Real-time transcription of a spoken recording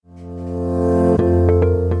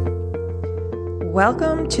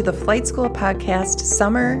welcome to the Flight School Podcast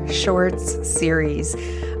Summer Shorts series.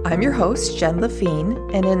 I'm your host, Jen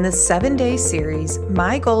Lafine, and in this 7-day series,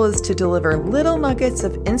 my goal is to deliver little nuggets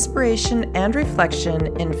of inspiration and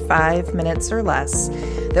reflection in 5 minutes or less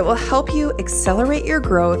that will help you accelerate your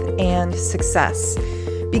growth and success.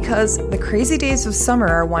 Because the crazy days of summer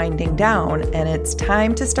are winding down, and it's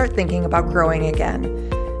time to start thinking about growing again.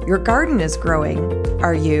 Your garden is growing.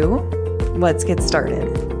 Are you? Let's get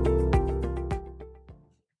started.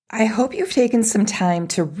 I hope you've taken some time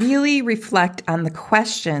to really reflect on the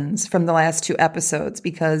questions from the last 2 episodes,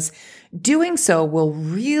 because doing so will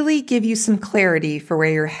really give you some clarity for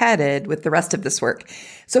where you're headed with the rest of this work.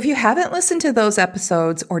 So if you haven't listened to those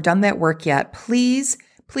episodes or done that work yet, please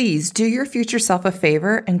do your future self a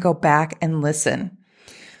favor and go back and listen.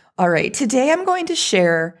 All right, today I'm going to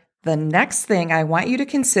share the next thing I want you to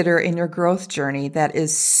consider in your growth journey that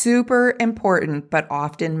is super important but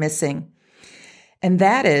often missing. And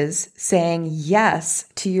that is saying yes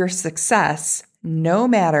to your success no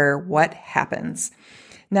matter what happens.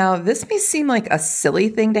 Now, this may seem like a silly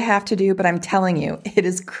thing to have to do, but I'm telling you, it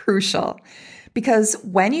is crucial. Because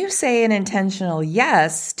when you say an intentional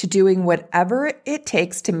yes to doing whatever it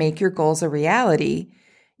takes to make your goals a reality,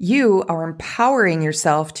 you are empowering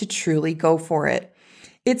yourself to truly go for it.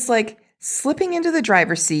 It's like slipping into the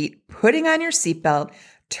driver's seat, putting on your seatbelt,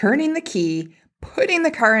 turning the key, putting the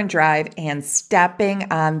car in drive, and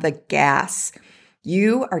stepping on the gas.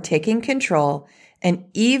 You are taking control, and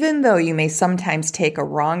even though you may sometimes take a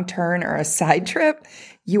wrong turn or a side trip,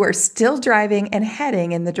 you are still driving and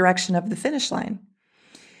heading in the direction of the finish line.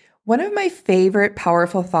 One of my favorite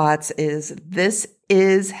powerful thoughts is, this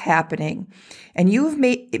is happening. And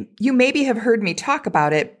you maybe have heard me talk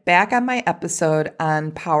about it back on my episode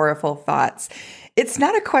on powerful thoughts. It's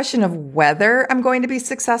not a question of whether I'm going to be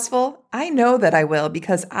successful. I know that I will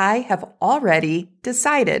because I have already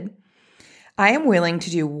decided. I am willing to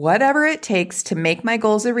do whatever it takes to make my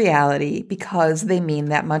goals a reality because they mean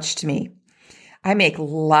that much to me. I make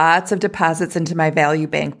lots of deposits into my value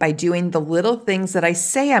bank by doing the little things that I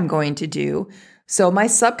say I'm going to do, so my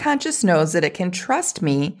subconscious knows that it can trust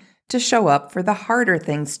me to show up for the harder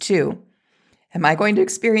things too. Am I going to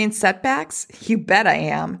experience setbacks? You bet I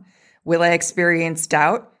am. Will I experience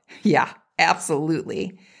doubt? Yeah,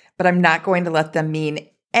 absolutely. But I'm not going to let them mean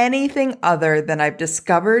anything other than I've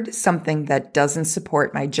discovered something that doesn't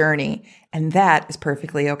support my journey, and that is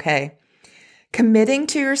perfectly okay. Committing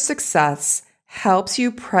to your success helps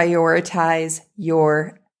you prioritize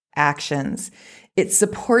your actions. It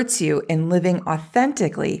supports you in living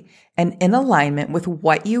authentically and in alignment with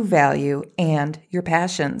what you value and your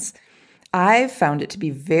passions. I've found it to be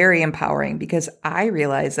very empowering because I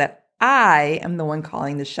realize that I am the one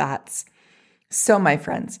calling the shots. So, my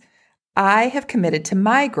friends, I have committed to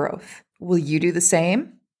my growth. Will you do the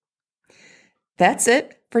same? That's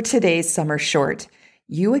it for today's Summer Short.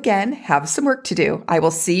 You again have some work to do. I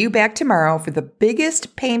will see you back tomorrow for the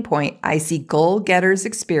biggest pain point I see goal getters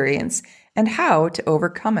experience and how to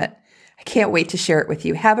overcome it. I can't wait to share it with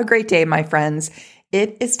you. Have a great day, my friends.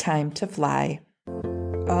 It is time to fly.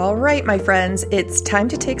 All right, my friends, it's time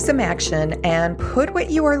to take some action and put what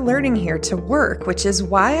you are learning here to work, which is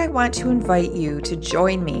why I want to invite you to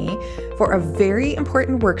join me for a very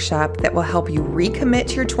important workshop that will help you recommit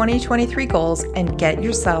to your 2023 goals and get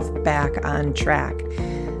yourself back on track.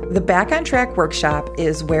 The Back on Track workshop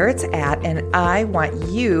is where it's at, and I want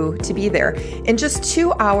you to be there. In just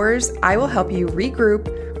 2 hours, I will help you regroup,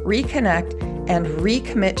 reconnect, and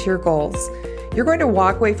recommit to your goals. You're going to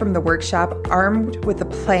walk away from the workshop armed with a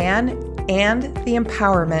plan and the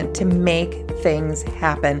empowerment to make things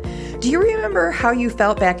happen. Do you remember how you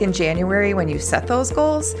felt back in January when you set those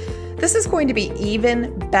goals? This is going to be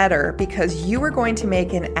even better because you are going to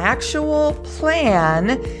make an actual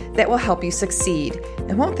plan that will help you succeed.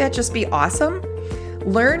 And won't that just be awesome?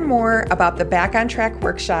 Learn more about the Back on Track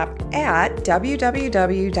workshop at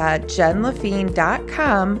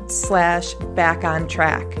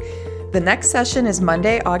www.jenlafine.com/backontrack. The next session is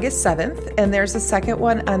Monday, August 7th, and there's a second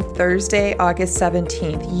one on Thursday, August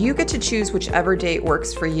 17th. You get to choose whichever date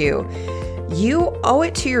works for you. You owe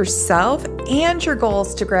it to yourself and your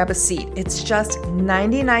goals to grab a seat. It's just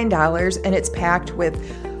 $99, and it's packed with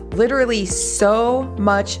literally so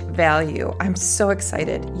much value. I'm so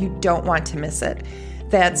excited. You don't want to miss it.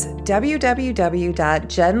 That's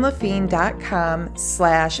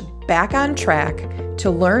www.jenlafine.com/backontrack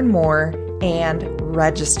to learn more and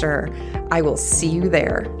register. I will see you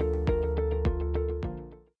there.